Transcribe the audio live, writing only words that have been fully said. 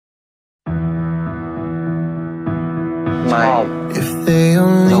ชอบ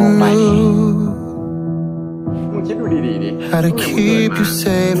ลงไปมึงคิดดูดีๆดิ How to keep you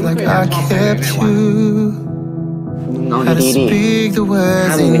safe like I kept you. How to speak the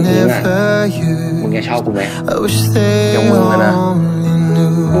words they never use. มึงจะชอบกูไหม I wish they only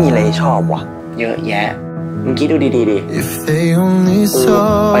knew. มีอะไรชอบวะเยอะแยะมึงคิดดูดีๆดิ If they only กู saw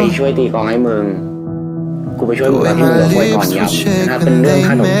ไปช่วยตีกลองให้มึงกูไปช่วยมึงแบบที่มึงเหลือไว้ก่อนยำถ้าเป็นเรื่อง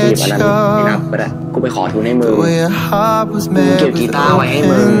ขนมจีบอันนั้นไม่นับก็ได้กูไปขอทุนให้มึง the way your heart was มึง made เก็บกี with ตาร์ไว้ให้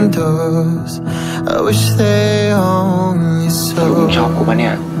มึง open doors. I wish they only ถ้ามึงชอบ saw. กูปะเนี่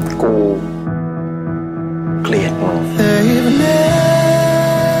ยกูเกลียดมึง They've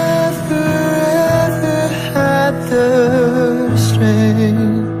never ever had the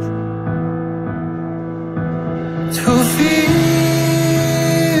strength to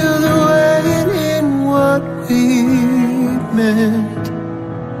feel the weight in what we meant.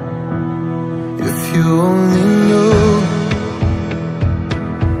 If you only knew,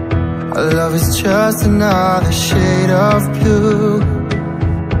 our love is just another shade of blue.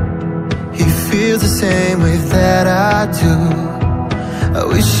 He feels the same way that I do. I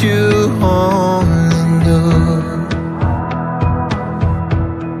wish you only knew.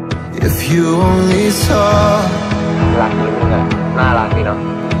 If you only saw รักนี่มึงอะน่ารักดีเนาะ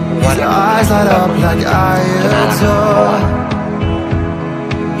his eyes light up like I adore.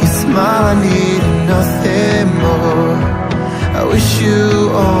 His smile, I need nothing more. I wish you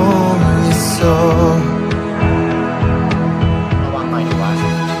only saw. ระวังหน่อยดีว่ามั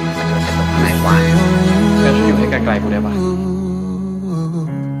นจะตกไหนวะแล้วช่วยอยู่ให้ไกลๆกูได้ปะ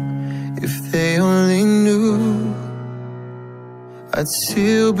If they only knew, I'd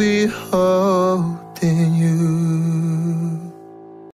still be holding you.